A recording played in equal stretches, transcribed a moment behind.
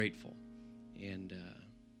Grateful. And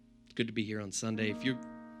it's good to be here on Sunday. If you've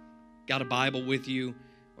got a Bible with you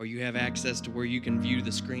or you have access to where you can view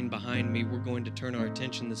the screen behind me, we're going to turn our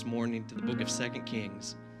attention this morning to the book of 2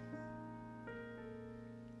 Kings.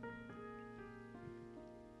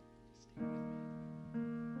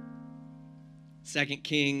 2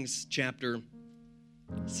 Kings chapter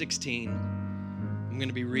 16. I'm going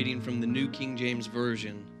to be reading from the New King James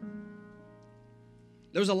Version.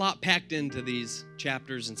 There's a lot packed into these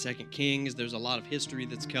chapters in 2 Kings. There's a lot of history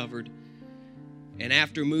that's covered. And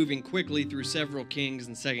after moving quickly through several kings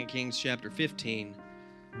in 2 Kings chapter 15,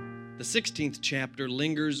 the 16th chapter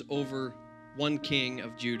lingers over one king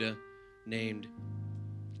of Judah named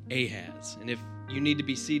Ahaz. And if you need to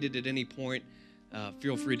be seated at any point,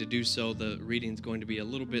 feel free to do so. The reading's going to be a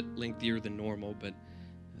little bit lengthier than normal, but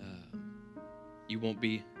you won't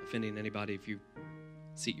be offending anybody if you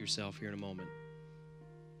seat yourself here in a moment.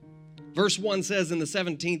 Verse 1 says, in the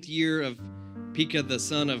 17th year of Pekah the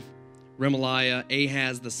son of Remaliah,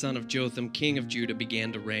 Ahaz the son of Jotham, king of Judah,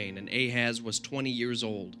 began to reign. And Ahaz was 20 years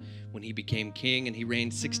old when he became king, and he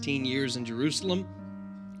reigned 16 years in Jerusalem.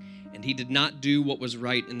 And he did not do what was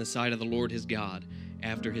right in the sight of the Lord his God,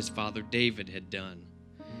 after his father David had done.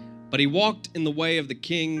 But he walked in the way of the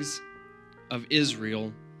kings of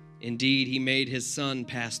Israel. Indeed, he made his son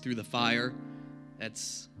pass through the fire.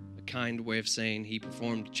 That's a kind way of saying he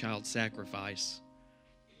performed child sacrifice,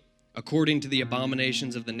 according to the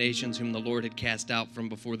abominations of the nations whom the Lord had cast out from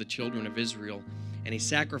before the children of Israel. And he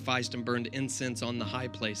sacrificed and burned incense on the high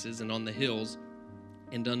places and on the hills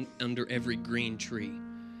and under every green tree.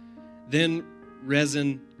 Then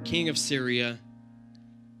Rezin, king of Syria,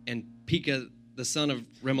 and Pekah, the son of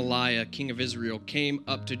Remaliah, king of Israel, came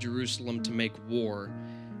up to Jerusalem to make war.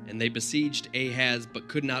 And they besieged Ahaz, but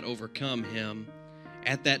could not overcome him.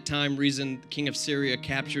 At that time, Rezin, king of Syria,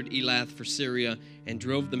 captured Elath for Syria and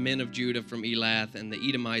drove the men of Judah from Elath, and the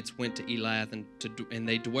Edomites went to Elath, and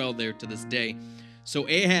they dwell there to this day. So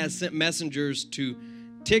Ahaz sent messengers to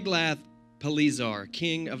Tiglath-Pileser,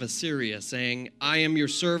 king of Assyria, saying, I am your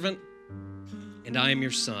servant, and I am your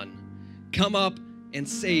son. Come up and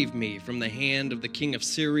save me from the hand of the king of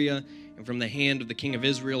Syria and from the hand of the king of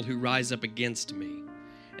Israel who rise up against me.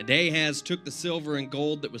 And Ahaz took the silver and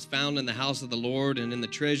gold that was found in the house of the Lord and in the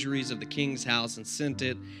treasuries of the king's house and sent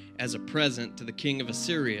it as a present to the king of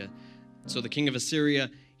Assyria. So the king of Assyria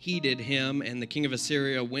heeded him, and the king of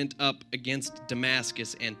Assyria went up against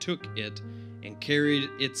Damascus and took it and carried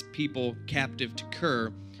its people captive to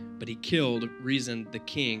Kir, but he killed Rezin, the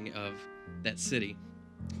king of that city.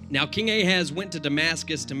 Now King Ahaz went to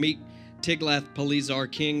Damascus to meet Tiglath-Pileser,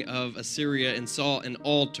 king of Assyria, and saw an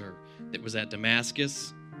altar that was at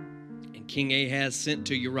Damascus. King Ahaz sent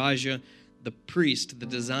to Urijah the priest the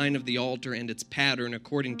design of the altar and its pattern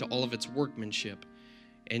according to all of its workmanship.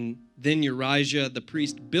 And then Urijah the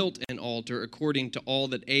priest built an altar according to all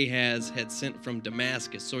that Ahaz had sent from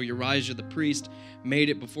Damascus. So Urijah the priest made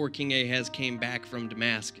it before King Ahaz came back from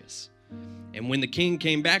Damascus. And when the king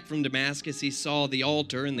came back from Damascus, he saw the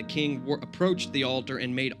altar, and the king approached the altar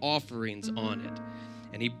and made offerings on it.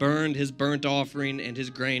 And he burned his burnt offering and his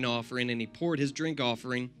grain offering, and he poured his drink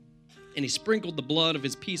offering, and he sprinkled the blood of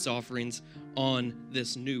his peace offerings on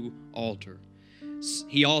this new altar.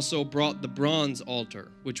 He also brought the bronze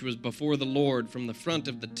altar, which was before the Lord, from the front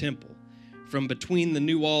of the temple, from between the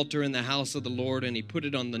new altar and the house of the Lord, and he put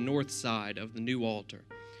it on the north side of the new altar.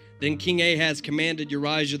 Then King Ahaz commanded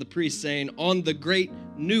Urijah the priest, saying, on the great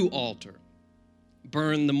new altar,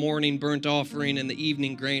 burn the morning burnt offering and the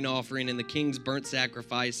evening grain offering and the king's burnt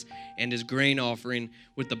sacrifice and his grain offering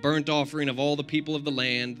with the burnt offering of all the people of the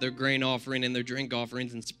land, their grain offering and their drink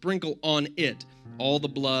offerings, and sprinkle on it all the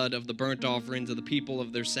blood of the burnt offerings of the people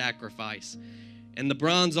of their sacrifice. And the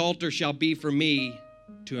bronze altar shall be for me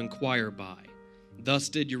to inquire by. Thus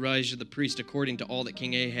did Urijah the priest according to all that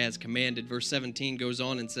King Ahaz commanded. Verse 17 goes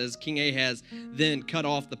on and says, King Ahaz then cut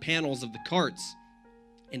off the panels of the carts,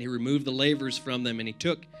 and he removed the lavers from them, and he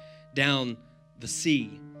took down the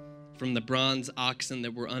sea from the bronze oxen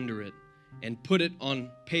that were under it, and put it on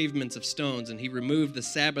pavements of stones. And he removed the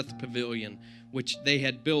Sabbath pavilion, which they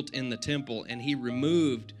had built in the temple, and he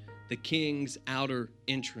removed the king's outer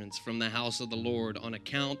entrance from the house of the Lord on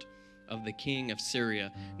account of the king of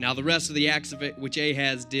Syria. Now the rest of the acts of it which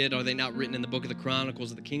Ahaz did, are they not written in the book of the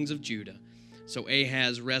Chronicles of the kings of Judah? So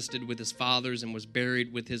Ahaz rested with his fathers and was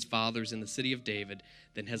buried with his fathers in the city of David.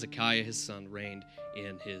 Then Hezekiah his son reigned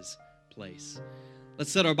in his place.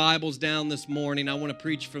 Let's set our Bibles down this morning. I want to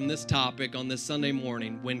preach from this topic on this Sunday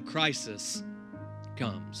morning, when crisis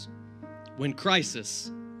comes. When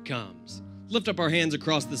crisis comes. Lift up our hands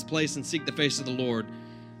across this place and seek the face of the Lord.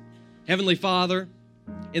 Heavenly Father,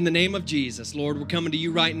 in the name of Jesus. Lord, we're coming to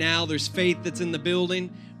you right now. There's faith that's in the building.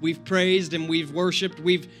 We've praised and we've worshiped.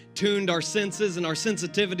 We've tuned our senses and our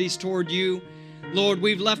sensitivities toward you. Lord,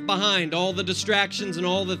 we've left behind all the distractions and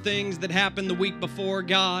all the things that happened the week before,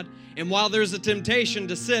 God. And while there's a temptation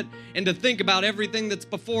to sit and to think about everything that's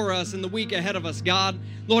before us in the week ahead of us, God,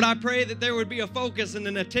 Lord, I pray that there would be a focus and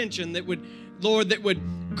an attention that would, Lord, that would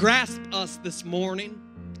grasp us this morning.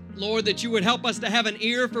 Lord, that you would help us to have an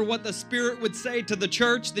ear for what the Spirit would say to the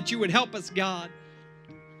church, that you would help us, God,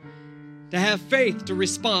 to have faith to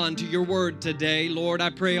respond to your word today. Lord, I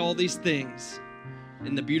pray all these things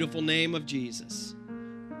in the beautiful name of Jesus.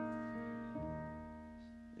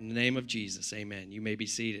 In the name of Jesus, amen. You may be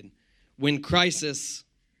seated. When crisis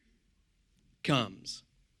comes.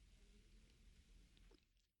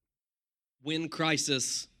 When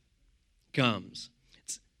crisis comes.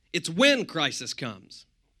 It's when crisis comes.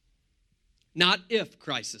 Not if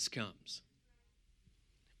crisis comes.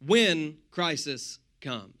 When crisis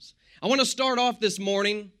comes. I want to start off this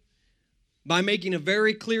morning by making a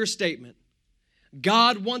very clear statement.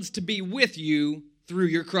 God wants to be with you through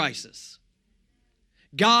your crisis.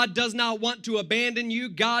 God does not want to abandon you.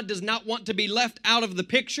 God does not want to be left out of the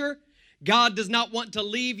picture. God does not want to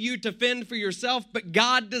leave you to fend for yourself, but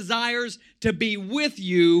God desires to be with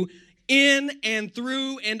you in and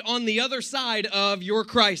through and on the other side of your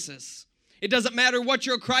crisis. It doesn't matter what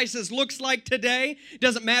your crisis looks like today. It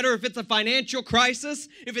doesn't matter if it's a financial crisis,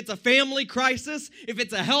 if it's a family crisis, if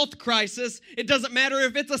it's a health crisis. It doesn't matter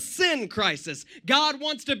if it's a sin crisis. God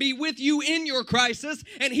wants to be with you in your crisis,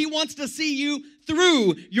 and He wants to see you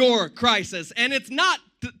through your crisis. And it's not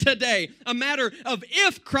today a matter of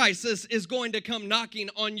if crisis is going to come knocking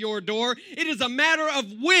on your door. It is a matter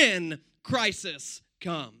of when crisis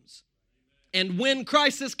comes. And when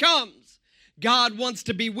crisis comes, God wants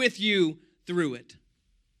to be with you through it.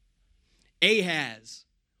 Ahaz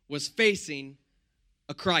was facing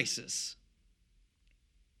a crisis.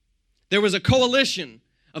 There was a coalition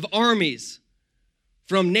of armies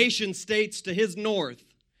from nation states to his north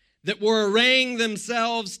that were arraying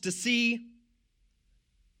themselves to see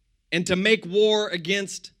and to make war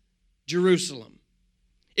against Jerusalem.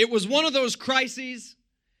 It was one of those crises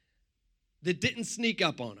that didn't sneak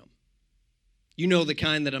up on them. You know the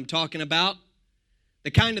kind that I'm talking about. The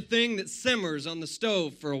kind of thing that simmers on the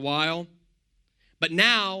stove for a while. But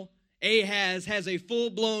now, Ahaz has a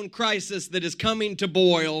full-blown crisis that is coming to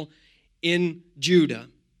boil in Judah.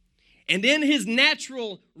 And in his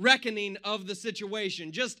natural reckoning of the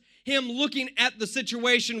situation, just him looking at the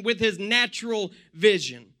situation with his natural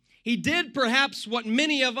vision, he did perhaps what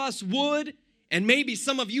many of us would, and maybe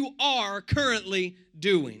some of you are currently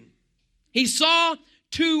doing. He saw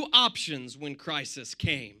two options when crisis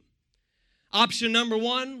came. Option number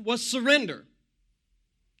one was surrender.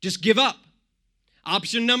 Just give up.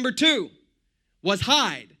 Option number two was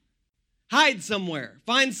hide. Hide somewhere.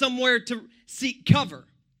 Find somewhere to seek cover.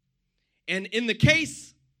 And in the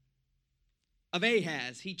case of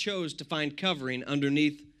Ahaz, he chose to find covering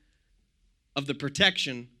underneath of the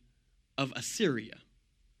protection of Assyria,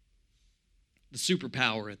 the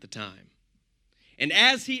superpower at the time. And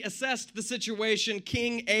as he assessed the situation,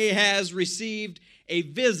 King Ahaz received a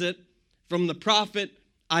visit from the prophet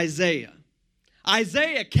Isaiah.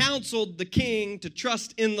 Isaiah counseled the king to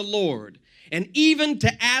trust in the Lord and even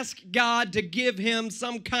to ask God to give him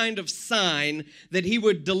some kind of sign that he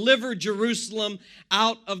would deliver Jerusalem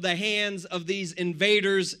out of the hands of these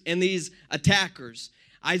invaders and these attackers.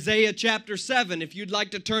 Isaiah chapter 7, if you'd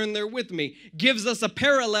like to turn there with me, gives us a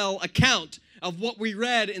parallel account of what we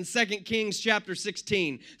read in 2 Kings chapter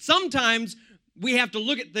 16. Sometimes we have to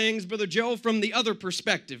look at things, Brother Joe, from the other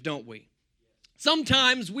perspective, don't we?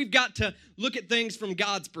 Sometimes we've got to look at things from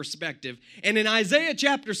God's perspective. And in Isaiah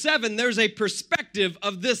chapter 7, there's a perspective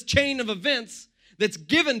of this chain of events that's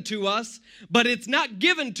given to us, but it's not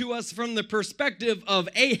given to us from the perspective of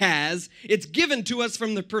Ahaz. It's given to us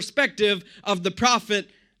from the perspective of the prophet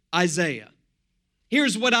Isaiah.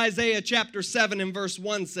 Here's what Isaiah chapter 7 and verse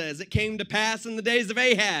 1 says. It came to pass in the days of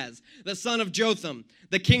Ahaz, the son of Jotham,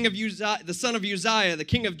 the son of Uzziah, the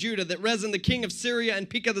king of Judah, that Rezin, the king of Syria, and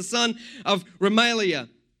Pekah, the son of Remaliah,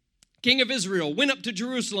 king of Israel, went up to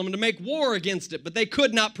Jerusalem to make war against it, but they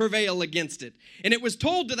could not prevail against it. And it was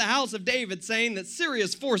told to the house of David, saying that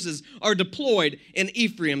Syria's forces are deployed in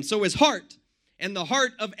Ephraim. So his heart and the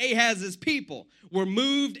heart of Ahaz's people were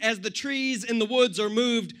moved as the trees in the woods are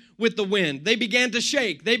moved with the wind. They began to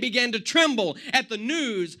shake. They began to tremble at the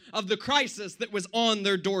news of the crisis that was on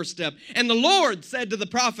their doorstep. And the Lord said to the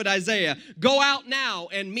prophet Isaiah, "Go out now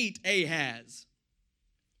and meet Ahaz."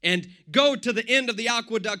 and go to the end of the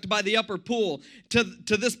aqueduct by the upper pool, to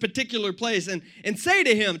this particular place, and say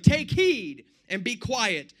to him, take heed and be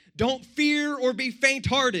quiet. Don't fear or be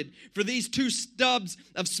faint-hearted for these two stubs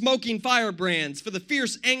of smoking firebrands, for the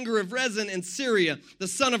fierce anger of Rezin and Syria, the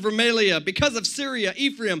son of Remaliah. Because of Syria,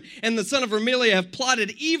 Ephraim and the son of Remaliah have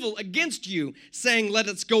plotted evil against you, saying, let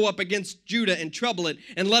us go up against Judah and trouble it,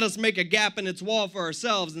 and let us make a gap in its wall for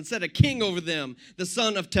ourselves, and set a king over them, the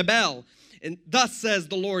son of Tabel. And thus says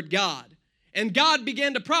the Lord God. And God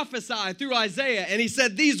began to prophesy through Isaiah, and he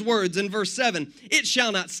said these words in verse 7, it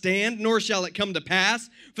shall not stand, nor shall it come to pass,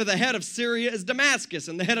 for the head of Syria is Damascus,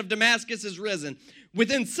 and the head of Damascus is risen.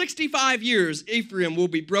 Within 65 years, Ephraim will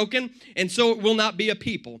be broken, and so it will not be a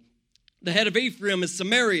people. The head of Ephraim is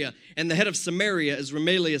Samaria, and the head of Samaria is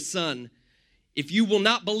Remaliah's son. If you will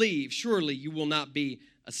not believe, surely you will not be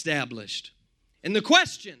established. And the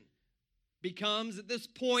question becomes at this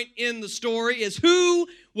point in the story is, who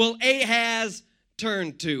will Ahaz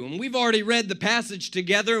turn to? And we've already read the passage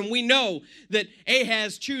together, and we know that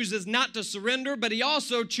Ahaz chooses not to surrender, but he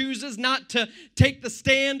also chooses not to take the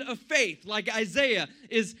stand of faith like Isaiah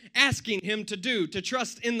is asking him to do, to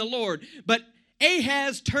trust in the Lord. But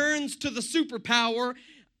Ahaz turns to the superpower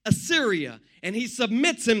Assyria, and he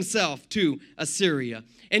submits himself to Assyria.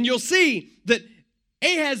 And you'll see that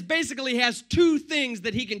Ahaz basically has two things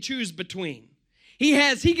that he can choose between. He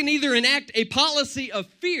can either enact a policy of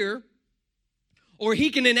fear, or he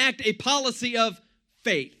can enact a policy of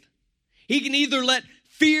faith. He can either let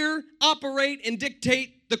fear operate and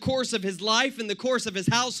dictate the course of his life and the course of his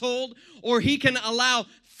household, or he can allow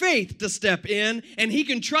faith to step in, and he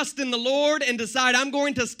can trust in the Lord and decide, I'm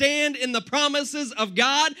going to stand in the promises of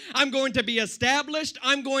God. I'm going to be established.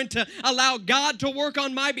 I'm going to allow God to work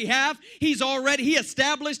on my behalf. He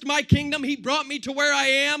established my kingdom. He brought me to where I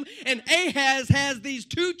am. And Ahaz has these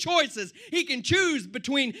two choices. He can choose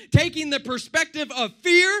between taking the perspective of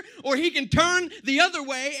fear, or he can turn the other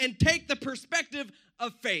way and take the perspective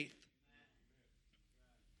of faith.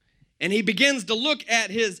 And he begins to look at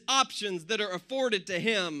his options that are afforded to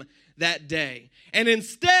him that day. And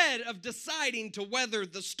instead of deciding to weather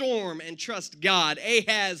the storm and trust God,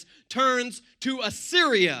 Ahaz turns to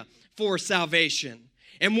Assyria for salvation.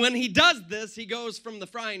 And when he does this, he goes from the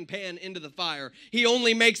frying pan into the fire. He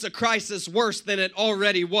only makes a crisis worse than it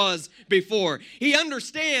already was before. He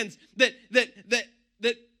understands that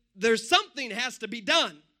there's something has to be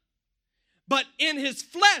done. But in his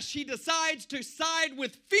flesh, he decides to side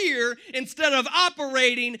with fear instead of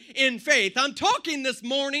operating in faith. I'm talking this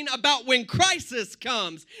morning about when crisis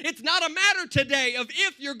comes. It's not a matter today of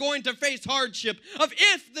if you're going to face hardship, of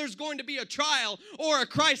if there's going to be a trial or a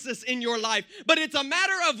crisis in your life. But it's a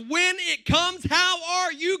matter of when it comes, how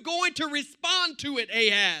are you going to respond to it,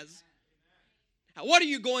 Ahaz? What are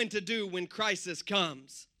you going to do when crisis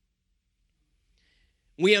comes?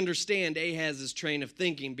 We understand Ahaz's train of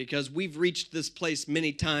thinking because we've reached this place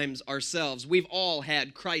many times ourselves. We've all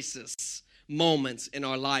had crisis moments in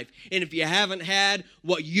our life. And if you haven't had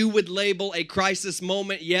what you would label a crisis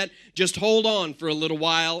moment yet, just hold on for a little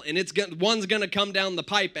while, and one's going to come down the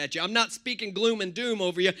pipe at you. I'm not speaking gloom and doom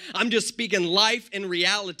over you. I'm just speaking life and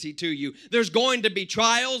reality to you. There's going to be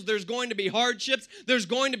trials. There's going to be hardships. There's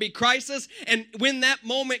going to be crisis. And when that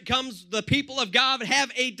moment comes, the people of God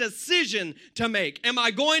have a decision to make. Am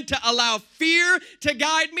I going to allow fear to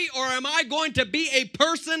guide me, or am I going to be a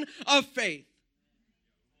person of faith?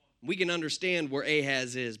 We can understand where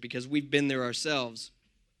Ahaz is because we've been there ourselves.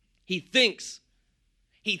 He thinks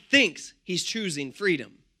he's choosing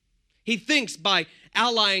freedom. He thinks by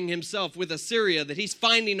allying himself with Assyria that he's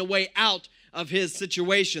finding a way out of his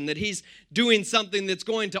situation, that he's doing something that's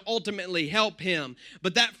going to ultimately help him.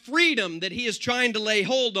 But that freedom that he is trying to lay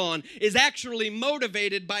hold on is actually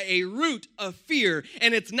motivated by a root of fear,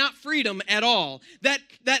 and it's not freedom at all. That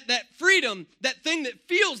freedom, that thing that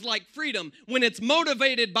feels like freedom when it's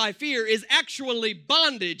motivated by fear is actually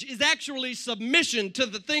bondage, is actually submission to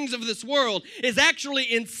the things of this world, is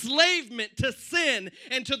actually enslavement to sin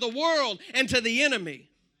and to the world and to the enemy.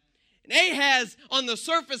 And Ahaz, on the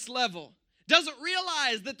surface level, doesn't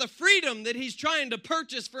realize that the freedom that he's trying to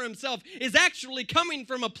purchase for himself is actually coming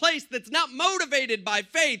from a place that's not motivated by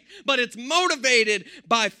faith, but it's motivated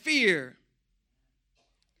by fear.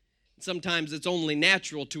 Sometimes it's only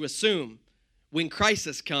natural to assume when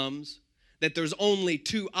crisis comes that there's only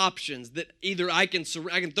two options, that either I can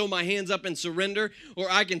throw my hands up and surrender,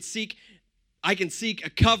 or I can seek I can seek a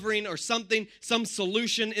covering or something, some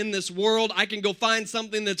solution in this world. I can go find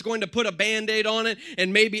something that's going to put a Band-Aid on it,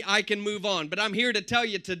 and maybe I can move on. But I'm here to tell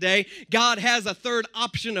you today, God has a third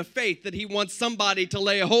option of faith that he wants somebody to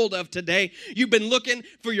lay a hold of today. You've been looking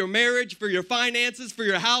for your marriage, for your finances, for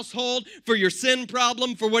your household, for your sin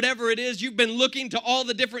problem, for whatever it is. You've been looking to all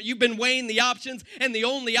the different, you've been weighing the options, and the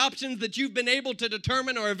only options that you've been able to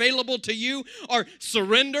determine are available to you are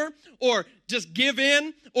surrender, or just give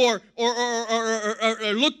in, or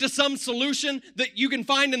look to some solution that you can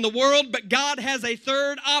find in the world. But God has a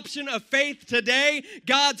third option of faith today.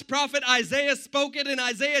 God's prophet Isaiah spoke it in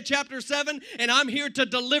Isaiah chapter 7, and I'm here to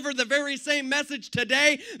deliver the very same message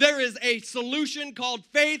today. There is a solution called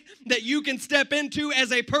faith that you can step into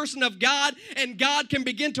as a person of God, and God can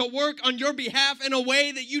begin to work on your behalf in a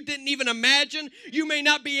way that you didn't even imagine. You may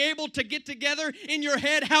not be able to get together in your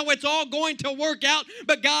head how it's all going to work out,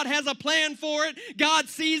 but God has a plan for it. God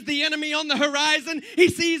sees the enemy on the horizon. He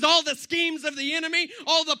sees all the schemes of the enemy,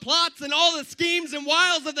 all the plots and all the schemes and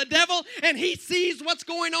wiles of the devil, and he sees what's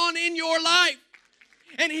going on in your life.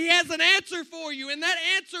 And he has an answer for you, and that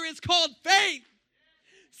answer is called faith.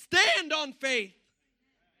 Stand on faith.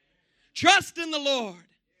 Trust in the Lord.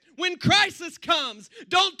 When crisis comes,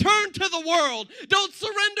 don't turn to the world. Don't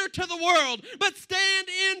surrender to the world, but stand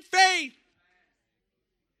in faith.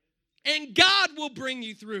 And God will bring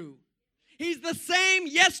you through. He's the same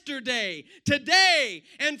yesterday, today,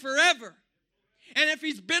 and forever. And if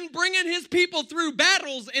he's been bringing his people through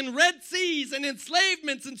battles and Red Seas and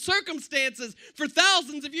enslavements and circumstances for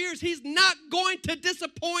thousands of years, he's not going to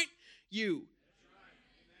disappoint you.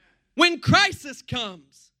 When crisis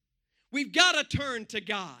comes, we've got to turn to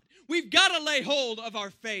God. We've got to lay hold of our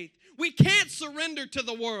faith. We can't surrender to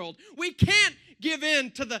the world. We can't give in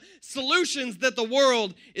to the solutions that the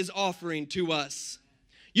world is offering to us.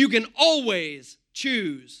 You can always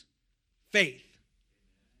choose faith.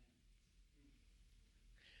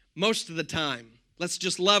 Most of the time, let's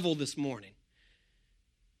just level this morning.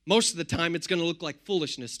 Most of the time, it's going to look like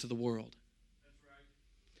foolishness to the world.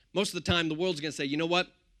 Most of the time, the world's going to say, you know what?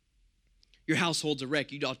 Your household's a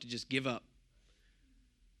wreck. You ought to just give up.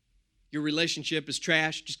 Your relationship is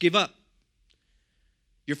trash. Just give up.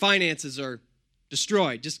 Your finances are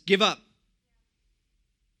destroyed. Just give up.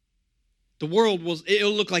 The world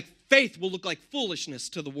it'll look like, faith will look like foolishness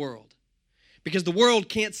to the world, because the world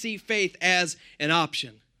can't see faith as an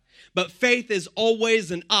option. But faith is always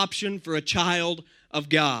an option for a child of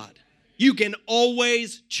God. You can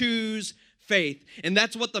always choose faith. And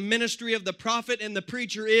that's what the ministry of the prophet and the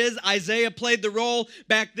preacher is. Isaiah played the role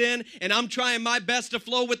back then, and I'm trying my best to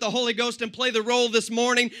flow with the Holy Ghost and play the role this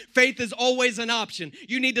morning. Faith is always an option.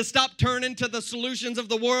 You need to stop turning to the solutions of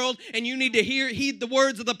the world, and you need to heed the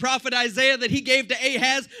words of the prophet Isaiah that he gave to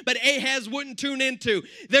Ahaz, but Ahaz wouldn't tune into.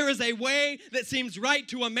 There is a way that seems right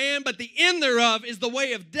to a man, but the end thereof is the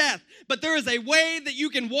way of death. But there is a way that you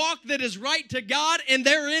can walk that is right to God, and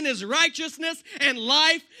therein is righteousness and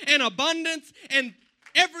life and abundance and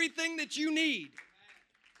everything that you need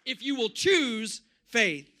if you will choose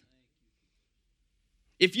faith.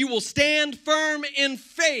 If you will stand firm in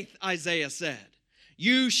faith, Isaiah said,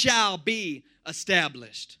 you shall be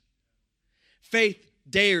established. Faith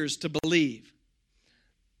dares to believe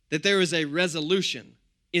that there is a resolution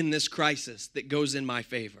in this crisis that goes in my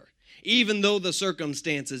favor, even though the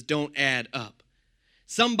circumstances don't add up.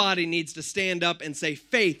 Somebody needs to stand up and say,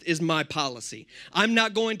 faith is my policy. I'm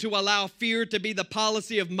not going to allow fear to be the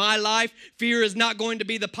policy of my life. Fear is not going to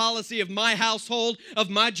be the policy of my household, of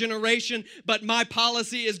my generation, but my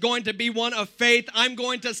policy is going to be one of faith. I'm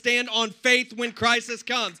going to stand on faith when crisis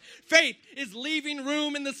comes. Faith is leaving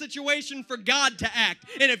room in the situation for God to act.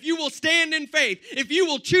 And if you will stand in faith, if you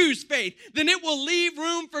will choose faith, then it will leave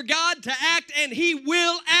room for God to act, and he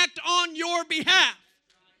will act on your behalf.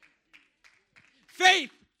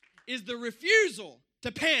 Faith is the refusal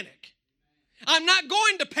to panic. I'm not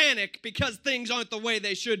going to panic because things aren't the way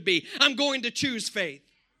they should be. I'm going to choose faith.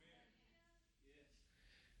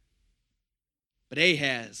 But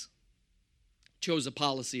Ahaz chose a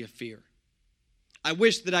policy of fear. I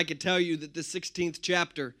wish that I could tell you that the 16th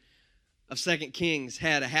chapter of 2 Kings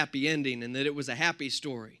had a happy ending and that it was a happy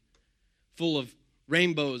story full of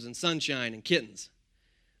rainbows and sunshine and kittens,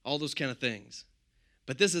 all those kind of things.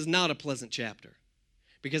 But this is not a pleasant chapter.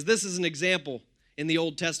 Because this is an example in the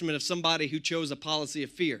Old Testament of somebody who chose a policy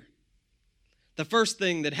of fear. The first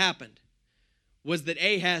thing that happened was that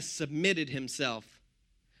Ahaz submitted himself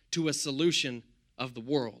to a solution of the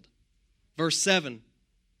world. Verse 7,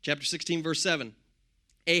 chapter 16, verse 7,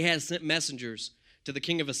 Ahaz sent messengers to the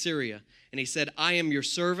king of Assyria, and he said, I am your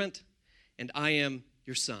servant, and I am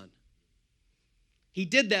your son. He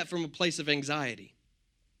did that from a place of anxiety,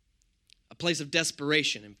 a place of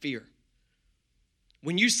desperation and fear.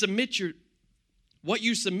 When you what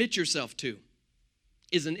you submit yourself to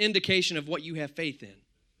is an indication of what you have faith in.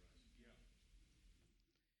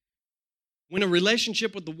 When a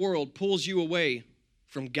relationship with the world pulls you away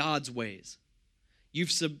from God's ways,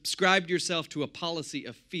 you've subscribed yourself to a policy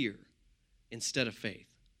of fear instead of faith.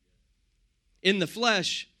 In the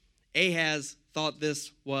flesh, Ahaz thought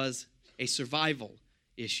this was a survival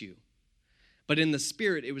issue. But in the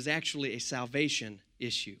spirit, it was actually a salvation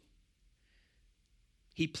issue.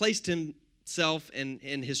 He placed himself and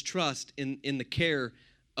his trust in the care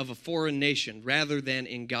of a foreign nation rather than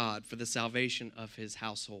in God for the salvation of his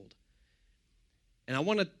household. And I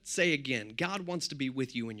want to say again, God wants to be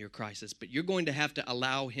with you in your crisis, but you're going to have to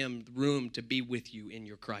allow him room to be with you in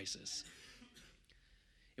your crisis.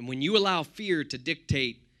 And when you allow fear to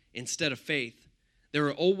dictate instead of faith, there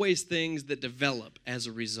are always things that develop as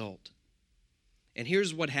a result. And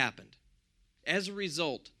here's what happened. As a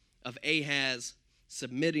result of Ahaz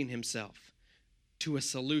submitting himself to a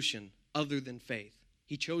solution other than faith,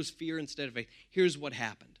 he chose fear instead of faith. Here's what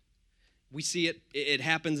happened. We see it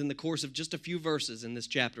happens in the course of just a few verses in this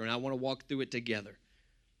chapter, and I want to walk through it together.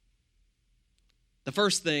 The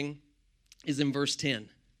first thing is in verse 10.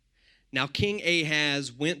 Now King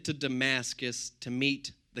Ahaz went to Damascus to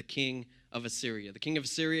meet the king of Assyria. The king of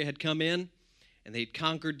Assyria had come in, and they had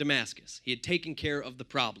conquered Damascus. He had taken care of the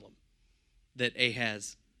problem that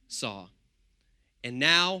Ahaz saw. And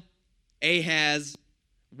now Ahaz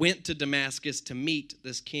went to Damascus to meet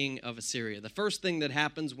this king of Assyria. The first thing that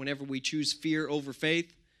happens whenever we choose fear over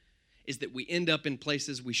faith is that we end up in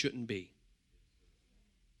places we shouldn't be.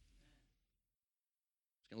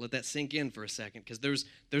 I'm going to let that sink in for a second, because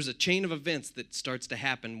there's a chain of events that starts to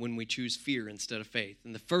happen when we choose fear instead of faith.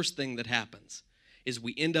 And the first thing that happens is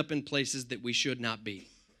we end up in places that we should not be.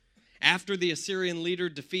 After the Assyrian leader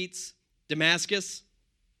defeats Damascus,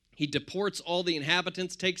 he deports all the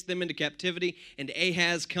inhabitants, takes them into captivity, and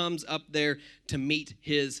Ahaz comes up there to meet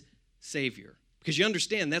his Savior. Because you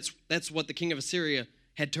understand, that's what the king of Assyria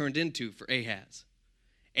had turned into for Ahaz.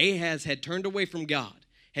 Ahaz had turned away from God,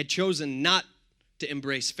 had chosen not to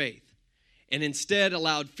embrace faith, and instead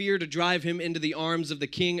allowed fear to drive him into the arms of the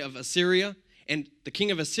king of Assyria, and the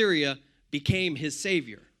king of Assyria became his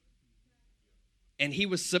Savior. And he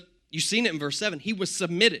was, you've seen it in verse 7, he was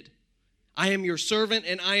submitted. I am your servant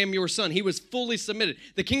and I am your son. He was fully submitted.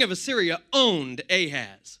 The king of Assyria owned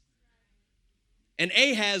Ahaz. And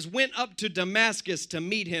Ahaz went up to Damascus to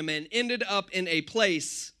meet him and ended up in a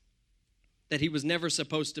place that he was never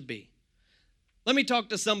supposed to be. Let me talk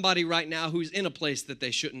to somebody right now who's in a place that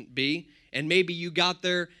they shouldn't be. And maybe you got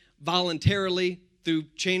there voluntarily through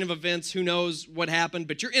chain of events, who knows what happened,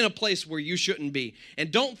 but you're in a place where you shouldn't be.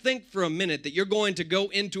 And don't think for a minute that you're going to go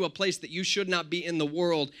into a place that you should not be in the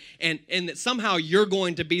world and that somehow you're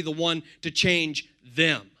going to be the one to change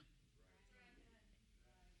them.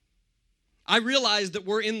 I realize that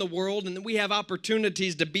we're in the world and that we have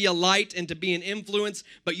opportunities to be a light and to be an influence,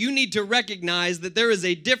 but you need to recognize that there is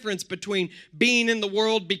a difference between being in the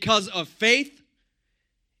world because of faith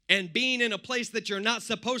and being in a place that you're not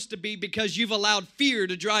supposed to be because you've allowed fear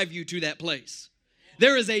to drive you to that place.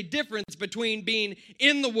 There is a difference between being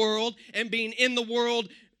in the world and being in the world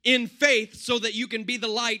in faith so that you can be the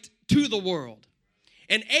light to the world.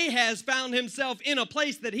 And Ahaz found himself in a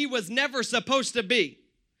place that he was never supposed to be.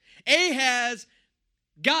 Ahaz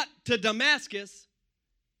got to Damascus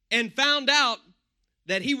and found out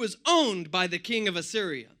that he was owned by the king of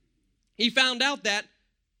Assyria. He found out that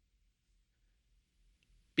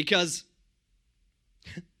because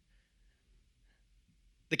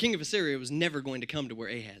the king of Assyria was never going to come to where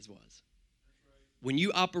Ahaz was. When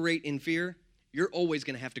you operate in fear, you're always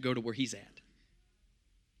going to have to go to where he's at.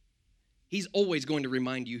 He's always going to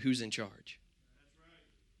remind you who's in charge.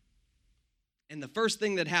 And the first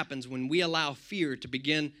thing that happens when we allow fear to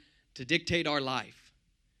begin to dictate our life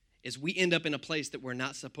is we end up in a place that we're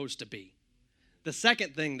not supposed to be. The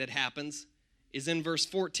second thing that happens is in verse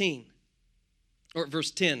 14. Or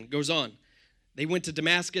verse 10 goes on. They went to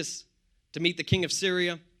Damascus to meet the king of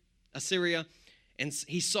Assyria, and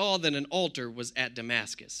he saw that an altar was at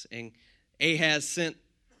Damascus. And Ahaz sent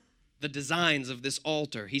the designs of this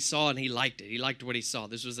altar. He saw it and he liked it. He liked what he saw.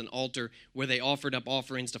 This was an altar where they offered up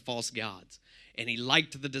offerings to false gods. And he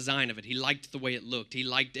liked the design of it. He liked the way it looked. He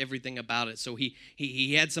liked everything about it. So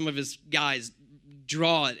he had some of his guys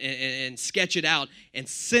draw it and sketch it out and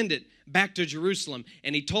send it back to Jerusalem.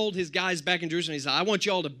 And he told his guys back in Jerusalem, he said, I want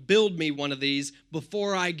you all to build me one of these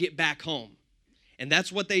before I get back home. And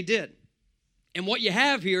that's what they did. And what you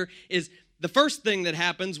have here is the first thing that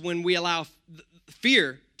happens when we allow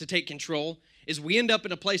fear to take control is we end up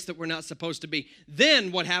in a place that we're not supposed to be.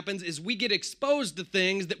 Then what happens is we get exposed to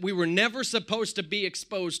things that we were never supposed to be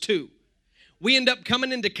exposed to. We end up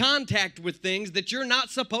coming into contact with things that you're not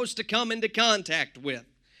supposed to come into contact with.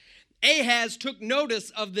 Ahaz took notice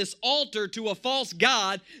of this altar to a false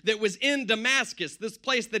god that was in Damascus, this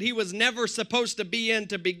place that he was never supposed to be in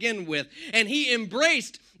to begin with. And he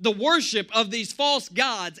embraced the worship of these false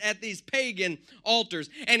gods at these pagan altars.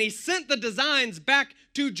 And he sent the designs back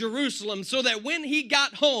to Jerusalem so that when he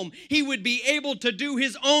got home, he would be able to do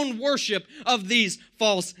his own worship of these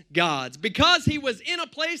false gods. Because he was in a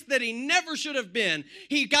place that he never should have been,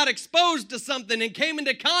 he got exposed to something and came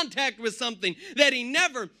into contact with something that he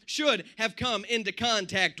never should have come into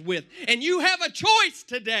contact with. And you have a choice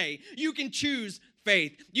today. You can choose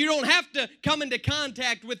faith. You don't have to come into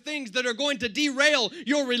contact with things that are going to derail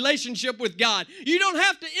your relationship with God. You don't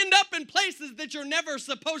have to end up in places that you're never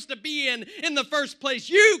supposed to be in the first place.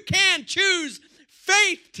 You can choose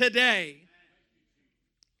faith today.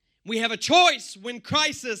 We have a choice when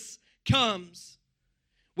crisis comes.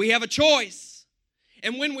 We have a choice.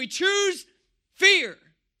 And when we choose fear,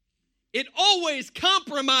 it always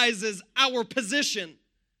compromises our position.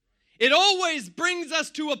 It always brings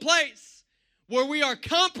us to a place where we are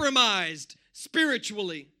compromised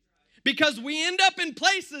spiritually because we end up in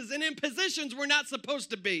places and in positions we're not supposed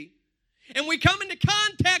to be. And we come into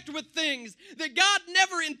contact with things that God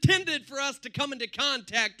never intended for us to come into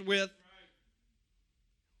contact with.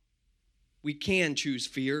 We can choose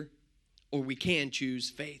fear or we can choose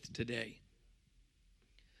faith today.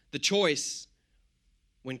 The choice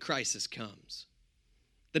when crisis comes.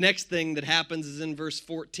 The next thing that happens is in verse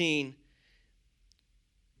 14.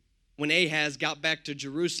 When Ahaz got back to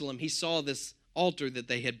Jerusalem, he saw this altar that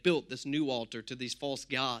they had built, this new altar to these false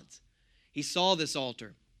gods. He saw this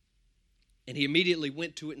altar, and he immediately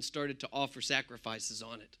went to it and started to offer sacrifices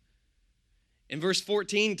on it. And verse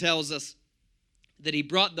 14 tells us that he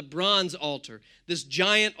brought the bronze altar, this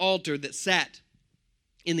giant altar that sat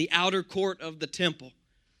in the outer court of the temple.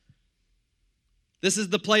 This is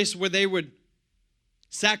the place where they would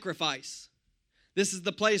sacrifice. This is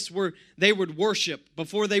the place where they would worship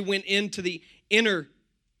before they went into the inner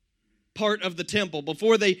part of the temple,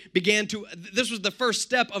 before they began to, this was the first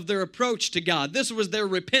step of their approach to God. This was their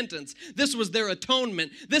repentance. This was their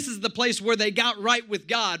atonement. This is the place where they got right with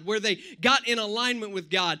God, where they got in alignment with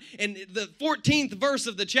God. And the 14th verse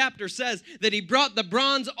of the chapter says that he brought the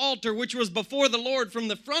bronze altar, which was before the Lord, from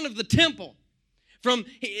the front of the temple.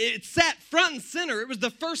 It sat front and center. It was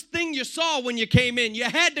the first thing you saw when you came in. You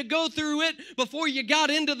had to go through it before you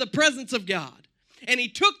got into the presence of God. And he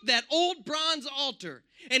took that old bronze altar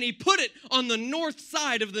and he put it on the north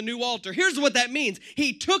side of the new altar. Here's what that means.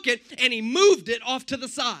 He took it and he moved it off to the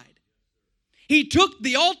side. He took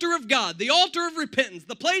the altar of God, the altar of repentance,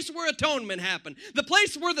 the place where atonement happened, the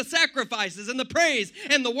place where the sacrifices and the praise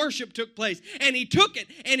and the worship took place. And he took it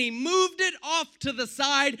and he moved it off to the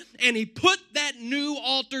side and he put that new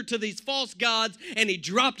altar to these false gods and he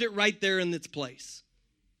dropped it right there in its place.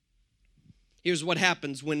 Here's what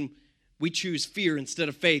happens when we choose fear instead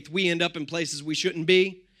of faith. We end up in places we shouldn't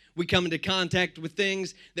be. We come into contact with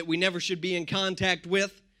things that we never should be in contact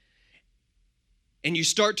with. And you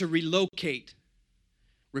start to relocate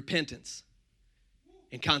repentance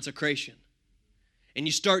and consecration. And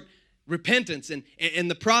you start repentance and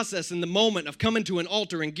the process and the moment of coming to an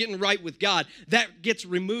altar and getting right with God, that gets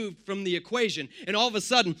removed from the equation. And all of a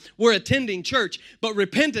sudden, we're attending church, but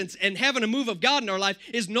repentance and having a move of God in our life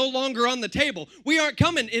is no longer on the table. We aren't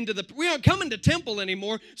coming to temple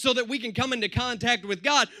anymore so that we can come into contact with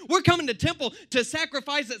God. We're coming to temple to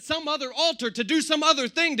sacrifice at some other altar, to do some other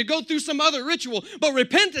thing, to go through some other ritual. But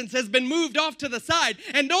repentance has been moved off to the side,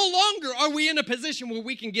 and no longer are we in a position where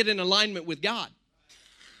we can get in alignment with God.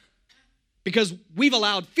 Because we've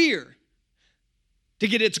allowed fear to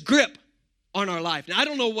get its grip on our life. Now, I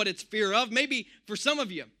don't know what it's fear of. Maybe for some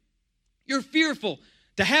of you, you're fearful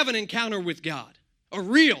to have an encounter with God, a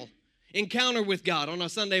real encounter with God on a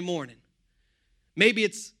Sunday morning. Maybe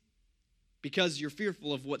it's because you're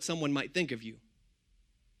fearful of what someone might think of you.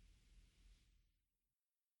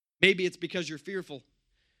 Maybe it's because you're fearful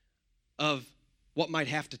of what might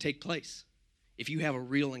have to take place if you have a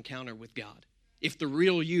real encounter with God. If the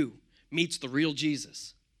real you meets the real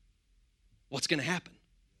Jesus, what's going to happen?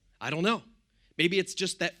 I don't know. Maybe it's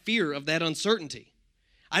just that fear of that uncertainty.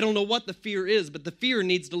 I don't know what the fear is, but the fear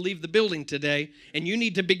needs to leave the building today, and you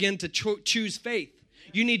need to begin to choose faith.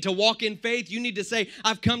 You need to walk in faith. You need to say,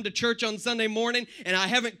 I've come to church on Sunday morning, and I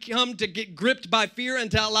haven't come to get gripped by fear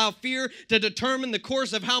and to allow fear to determine the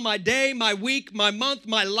course of how my day, my week, my month,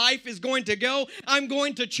 my life is going to go. I'm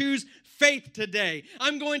going to choose faith today.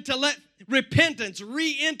 I'm going to let repentance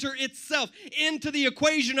re-enter itself into the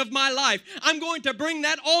equation of my life. I'm going to bring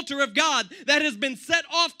that altar of God that has been set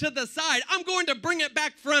off to the side. I'm going to bring it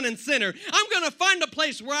back front and center. I'm going to find a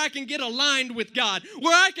place where I can get aligned with God,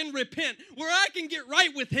 where I can repent, where I can get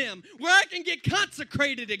right with Him, where I can get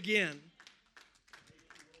consecrated again.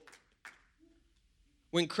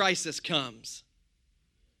 When crisis comes,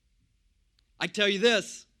 I tell you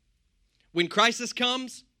this, when crisis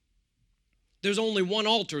comes, there's only one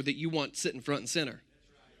altar that you want sitting front and center.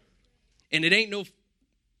 And it ain't no,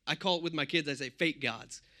 I call it with my kids, I say fake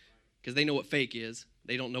gods. Because they know what fake is.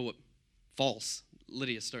 They don't know what false.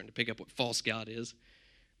 Lydia's starting to pick up what false God is.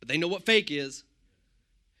 But they know what fake is.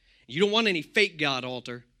 You don't want any fake God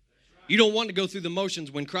altar. You don't want to go through the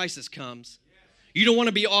motions when crisis comes. You don't want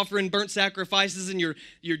to be offering burnt sacrifices and your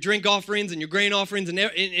drink offerings and your grain offerings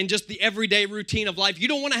and just the everyday routine of life. You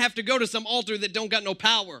don't want to have to go to some altar that don't got no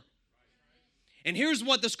power. And here's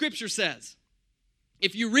what the scripture says.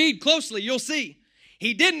 If you read closely, you'll see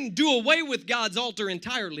he didn't do away with God's altar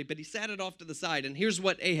entirely, but he sat it off to the side. And here's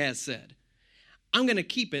what Ahaz said. I'm going to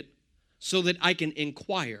keep it so that I can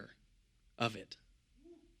inquire of it.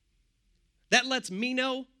 That lets me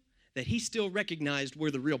know that he still recognized where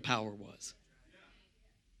the real power was.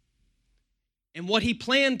 And what he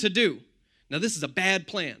planned to do, now this is a bad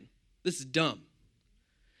plan. This is dumb.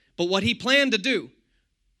 But what he planned to do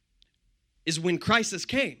is when crisis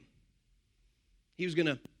came, he was going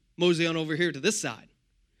to mosey on over here to this side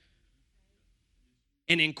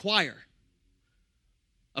and inquire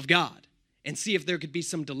of God and see if there could be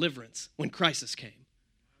some deliverance when crisis came.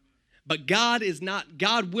 But God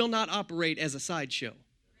will not operate as a sideshow.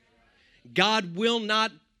 God will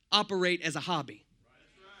not operate as a hobby.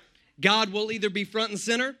 God will either be front and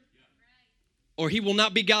center or he will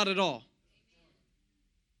not be God at all.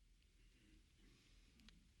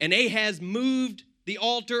 And Ahaz moved the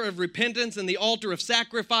altar of repentance and the altar of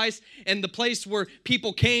sacrifice and the place where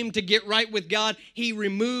people came to get right with God. He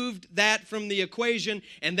removed that from the equation,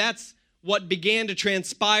 and that's what began to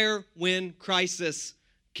transpire when crisis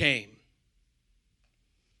came.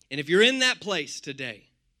 And if you're in that place today,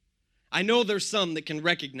 I know there's some that can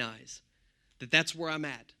recognize that that's where I'm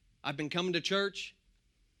at. I've been coming to church,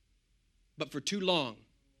 but for too long,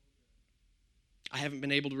 I haven't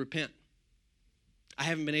been able to repent. I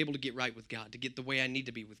haven't been able to get right with God, to get the way I need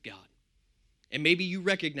to be with God. And maybe you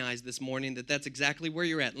recognize this morning that that's exactly where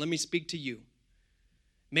you're at. Let me speak to you.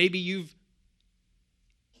 Maybe you've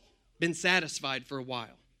been satisfied for a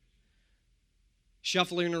while,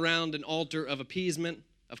 shuffling around an altar of appeasement,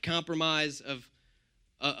 of compromise, of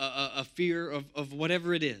a fear of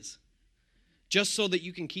whatever it is, just so that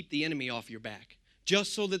you can keep the enemy off your back,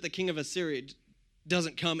 just so that the king of Assyria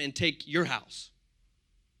doesn't come and take your house.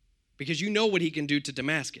 Because you know what he can do to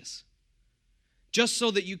Damascus. Just so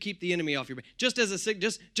that you keep the enemy off your back. Just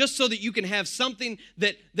so that you can have something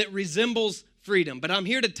that resembles freedom. But I'm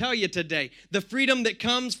here to tell you today, the freedom that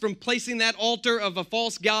comes from placing that altar of a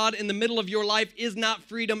false god in the middle of your life is not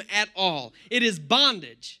freedom at all. It is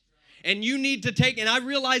bondage. And you need to take, and I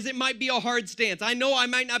realize it might be a hard stance. I know I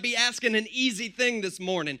might not be asking an easy thing this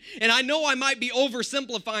morning. And I know I might be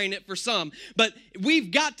oversimplifying it for some. But we've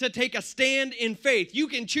got to take a stand in faith. You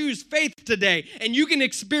can choose faith today. And you can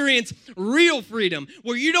experience real freedom.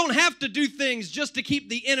 Where you don't have to do things just to keep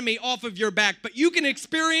the enemy off of your back. But you can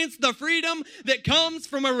experience the freedom that comes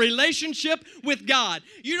from a relationship with God.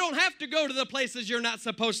 You don't have to go to the places you're not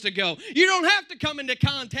supposed to go. You don't have to come into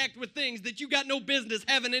contact with things that you got no business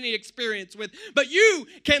having any experience with, but you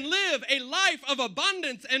can live a life of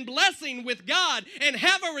abundance and blessing with God and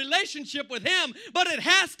have a relationship with Him, but it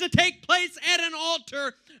has to take place at an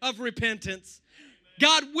altar of repentance.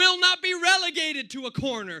 God will not be relegated to a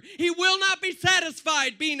corner. He will not be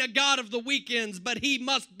satisfied being a God of the weekends, but He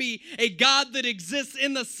must be a God that exists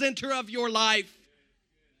in the center of your life.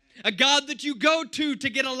 A God that you go to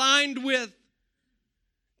get aligned with,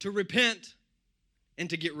 to repent, and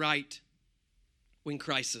to get right when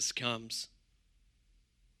crisis comes.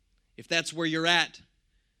 If that's where you're at,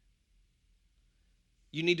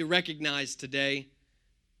 you need to recognize today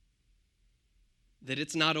that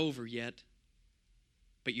it's not over yet,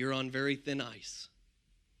 but you're on very thin ice.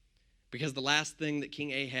 Because the last thing that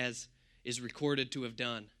King Ahaz is recorded to have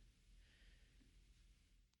done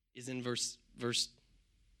is in verse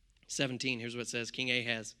 17. Here's what it says. King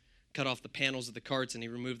Ahaz cut off the panels of the carts and he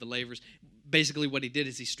removed the lavers. Basically what he did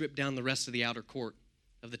is he stripped down the rest of the outer court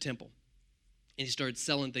of the temple And he started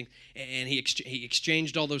selling things, and he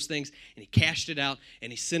exchanged all those things, and he cashed it out,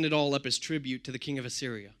 and he sent it all up as tribute to the king of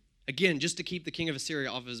Assyria. Again, just to keep the king of Assyria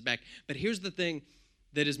off of his back. But here's the thing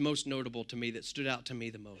that is most notable to me, that stood out to me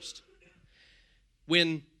the most.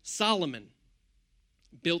 When Solomon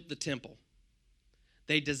built the temple,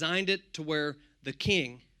 they designed it to where the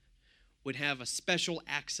king would have a special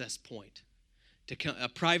access point, a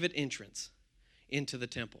private entrance into the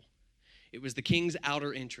temple. It was the king's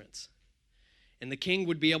outer entrance. And the king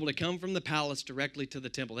would be able to come from the palace directly to the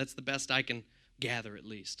temple. That's the best I can gather, at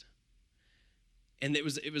least. And it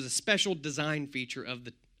was a special design feature of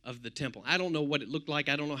the temple. I don't know what it looked like.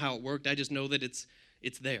 I don't know how it worked. I just know that it's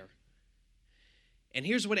there. And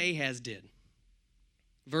here's what Ahaz did.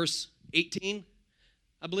 Verse 18,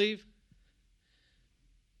 I believe.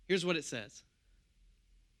 Here's what it says.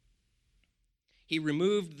 He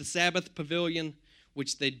removed the Sabbath pavilion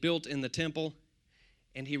which they'd built in the temple,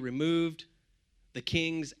 and he removed the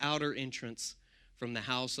king's outer entrance from the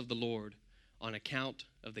house of the Lord on account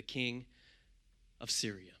of the king of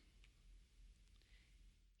Syria.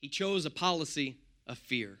 He chose a policy of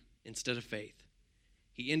fear instead of faith.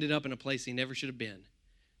 He ended up in a place he never should have been,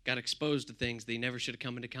 got exposed to things that he never should have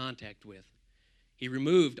come into contact with. He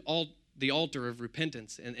removed the altar of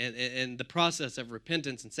repentance and the process of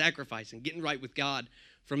repentance and sacrifice and getting right with God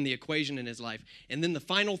from the equation in his life. And then the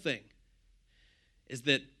final thing is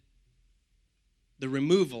that the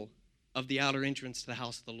removal of the outer entrance to the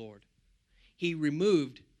house of the Lord. He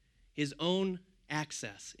removed his own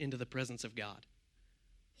access into the presence of God.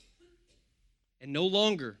 And no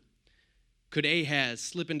longer could Ahaz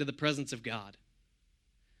slip into the presence of God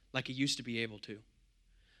like he used to be able to.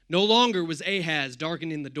 No longer was Ahaz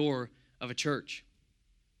darkening the door of a church.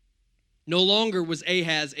 No longer was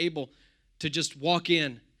Ahaz able to just walk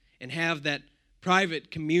in and have that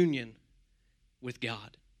private communion with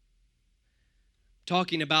God.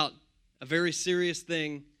 Talking about a very serious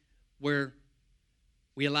thing where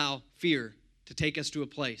we allow fear to take us to a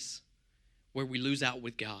place where we lose out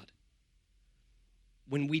with God.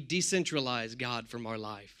 When we decentralize God from our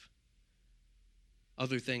life,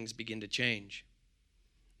 other things begin to change.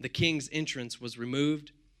 The king's entrance was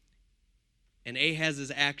removed, and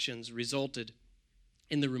Ahaz's actions resulted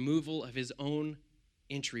in the removal of his own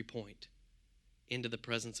entry point into the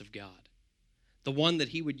presence of God, the one that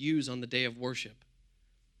he would use on the day of worship.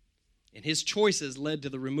 And his choices led to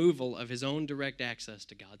the removal of his own direct access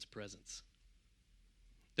to God's presence.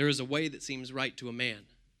 There is a way that seems right to a man,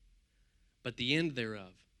 but the end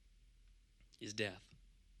thereof is death.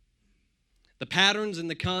 The patterns and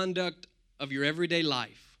the conduct of your everyday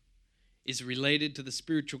life is related to the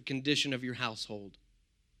spiritual condition of your household.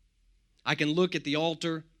 I can look at the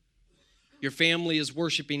altar your family is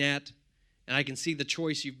worshiping at, and I can see the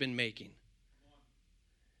choice you've been making.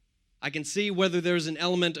 I can see whether there's an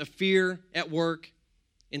element of fear at work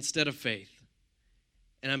instead of faith.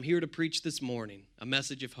 And I'm here to preach this morning a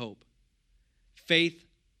message of hope. Faith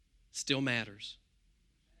still matters.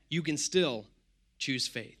 You can still choose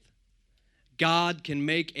faith. God can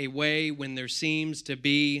make a way when there seems to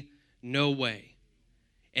be no way.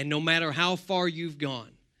 And no matter how far you've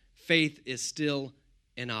gone, faith is still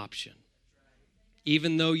an option.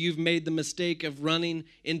 Even though you've made the mistake of running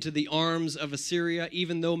into the arms of Assyria,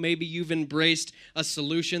 even though maybe you've embraced a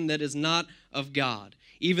solution that is not of God,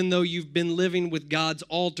 even though you've been living with God's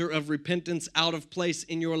altar of repentance out of place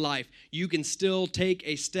in your life, you can still take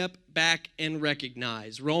a step back and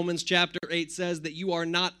recognize. Romans chapter 8 says that you are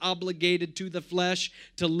not obligated to the flesh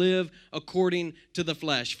to live according to the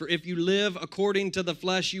flesh. For if you live according to the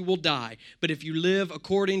flesh, you will die. But if you live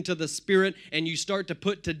according to the Spirit and you start to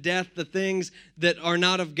put to death the things that are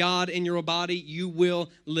not of God in your body, you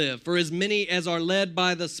will live. For as many as are led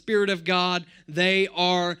by the Spirit of God, they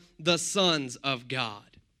are the sons of God.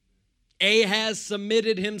 Ahaz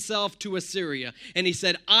submitted himself to Assyria, and he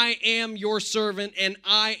said, I am your servant and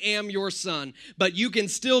I am your son. But you can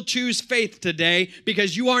still choose faith today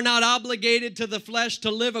because you are not obligated to the flesh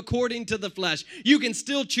to live according to the flesh. You can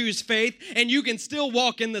still choose faith, and you can still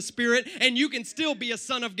walk in the Spirit, and you can still be a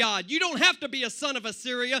son of God. You don't have to be a son of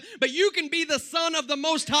Assyria, but you can be the son of the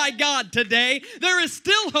Most High God today. There is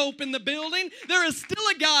still hope in the building. There is still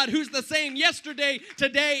a God who's the same yesterday,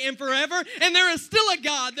 today, and forever. And there is still a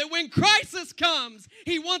God that when crisis comes,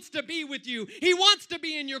 He wants to be with you. He wants to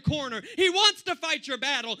be in your corner. He wants to fight your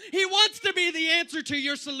battle. He wants to be the answer to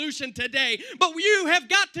your solution today. But you have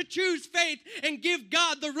got to choose faith and give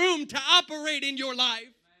God the room to operate in your life.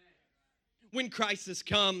 When crisis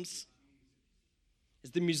comes,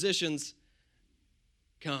 as the musicians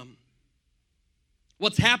come,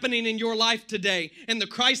 What's happening in your life today and the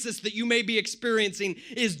crisis that you may be experiencing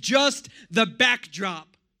is just the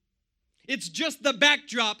backdrop. It's just the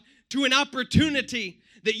backdrop to an opportunity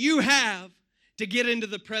that you have to get into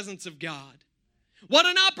the presence of God. What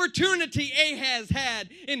an opportunity Ahaz had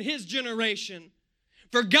in his generation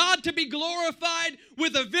for God to be glorified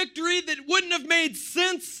with a victory that wouldn't have made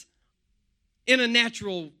sense in a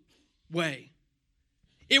natural way.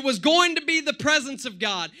 It was going to be the presence of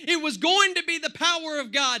God. It was going to be the power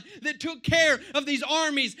of God that took care of these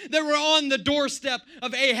armies that were on the doorstep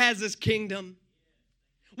of Ahaz's kingdom.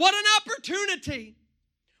 What an opportunity.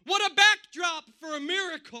 What a backdrop for a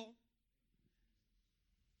miracle.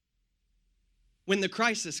 When the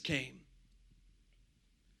crisis came,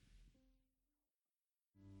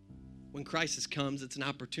 when crisis comes, it's an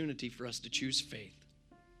opportunity for us to choose faith.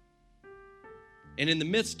 And in the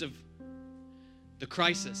midst of the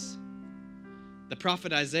crisis, the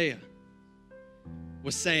prophet Isaiah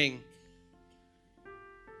was saying,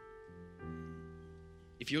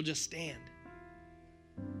 if you'll just stand,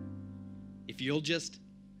 if you'll just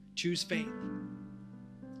choose faith,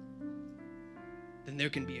 then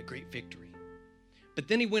there can be a great victory. But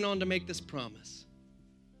then he went on to make this promise.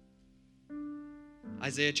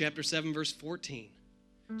 Isaiah chapter 7, verse 14.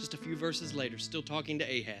 Just a few verses later, still talking to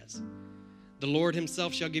Ahaz. The Lord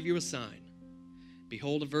himself shall give you a sign.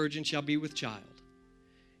 Behold, a virgin shall be with child,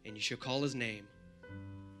 and you shall call his name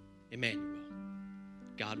Emmanuel,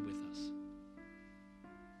 God with us.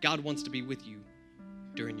 God wants to be with you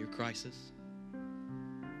during your crisis.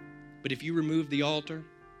 But if you remove the altar,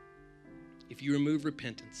 if you remove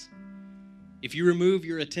repentance, if you remove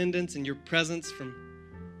your attendance and your presence from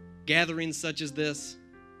gatherings such as this,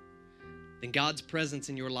 then God's presence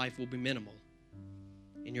in your life will be minimal,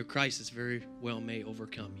 and your crisis very well may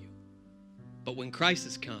overcome you. But when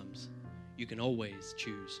crisis comes, you can always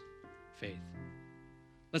choose faith.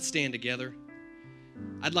 Let's stand together.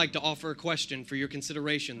 I'd like to offer a question for your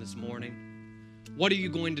consideration this morning. What are you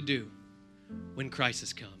going to do when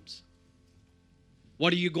crisis comes?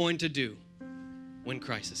 What are you going to do when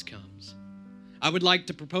crisis comes? I would like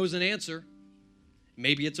to propose an answer.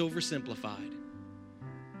 Maybe it's oversimplified.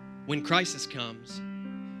 When crisis comes,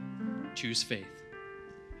 choose faith.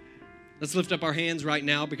 Let's lift up our hands right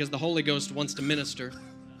now because the Holy Ghost wants to minister.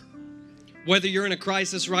 Whether you're in a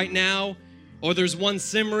crisis right now or there's one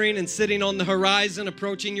simmering and sitting on the horizon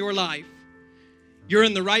approaching your life, you're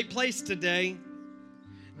in the right place today.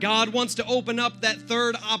 God wants to open up that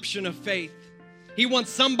third option of faith. He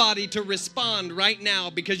wants somebody to respond right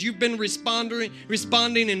now because you've been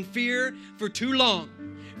responding in fear for too long.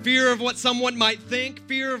 Fear of what someone might think,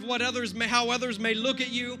 fear of how others may look at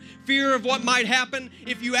you, fear of what might happen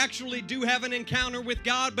if you actually do have an encounter with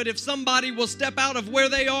God. But if somebody will step out of where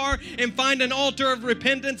they are and find an altar of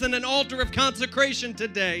repentance and an altar of consecration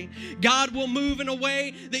today, God will move in a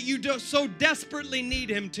way that you so desperately need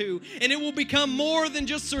Him to. And it will become more than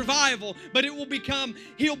just survival, but it will become,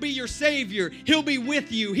 He'll be your Savior. He'll be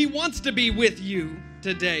with you. He wants to be with you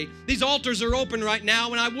today. These altars are open right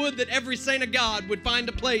now, and I would that every saint of God would find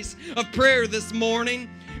a place of prayer this morning,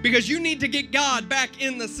 because you need to get God back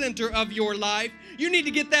in the center of your life. You need to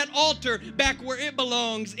get that altar back where it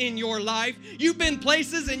belongs in your life. You've been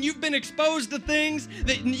places and you've been exposed to things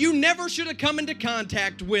that you never should have come into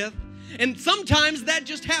contact with, and sometimes that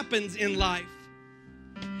just happens in life.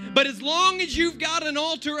 But as long as you've got an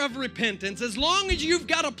altar of repentance, as long as you've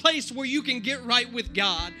got a place where you can get right with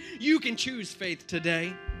God, you can choose faith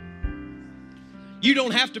today. You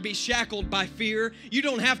don't have to be shackled by fear. You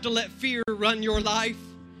don't have to let fear run your life,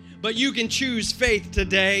 but you can choose faith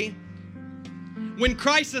today. When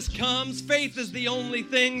crisis comes, faith is the only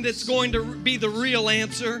thing that's going to be the real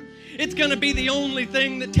answer. It's going to be the only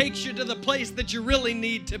thing that takes you to the place that you really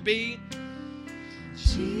need to be.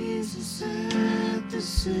 Jesus at the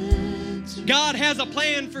center. God has a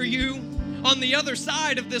plan for you on the other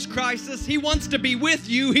side of this crisis. He wants to be with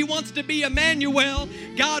you. He wants to be Emmanuel,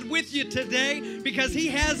 God with you today, because He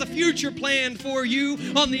has a future plan for you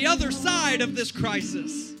on the other side of this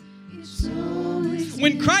crisis.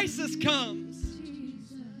 When crisis comes,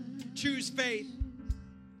 choose faith.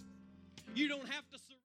 You don't have to